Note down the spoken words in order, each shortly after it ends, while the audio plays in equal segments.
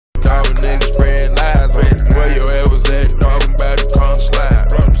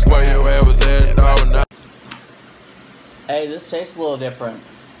Hey, this tastes a little different.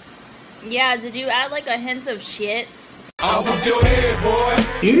 Yeah, did you add like a hint of shit? I'll whoop your head,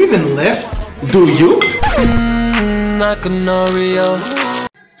 boy. You even lift? Do you? Like an Oreo.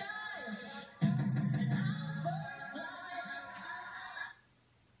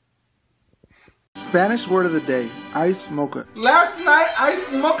 Spanish word of the day, ice mocha. Last night I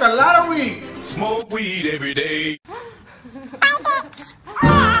smoked a lot of weed. Smoke weed every day.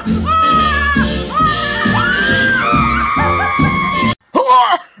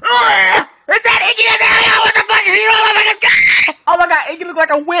 Is that Iggy? What the fuck? You know what the fuck is going? Oh my god, Iggy look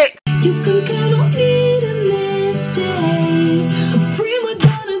like a wick. You can count on me to miss day. Prima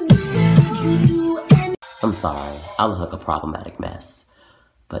donna, do you do and I'm sorry, I look like a problematic mess.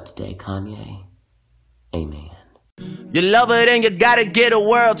 But today, Kanye, amen. You love her, then you gotta get a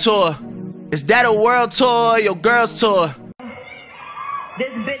world tour. Is that a world tour or your girl's tour?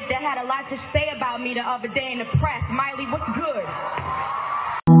 This bitch that had a lot to say about me the other day in the press. Miley, what's good?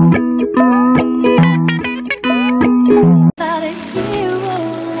 not a hero,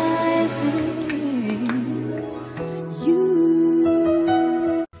 I see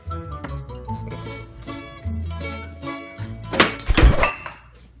you.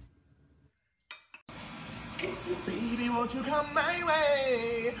 Baby, won't you come my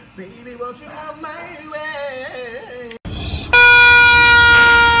way? Baby, won't you come my way?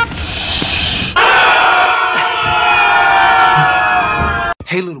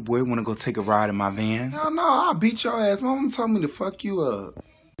 Hey, little boy, wanna go take a ride in my van? Hell no, I'll beat your ass. Mama told me to fuck you up.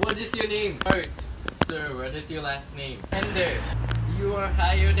 What is your name? Bart. Sir, what is your last name? Ender. You are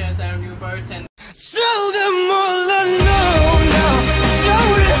hired as our new bartender. Show them all I know now.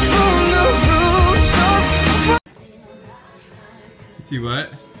 Show them from the rooftops. See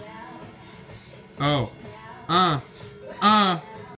what? Oh.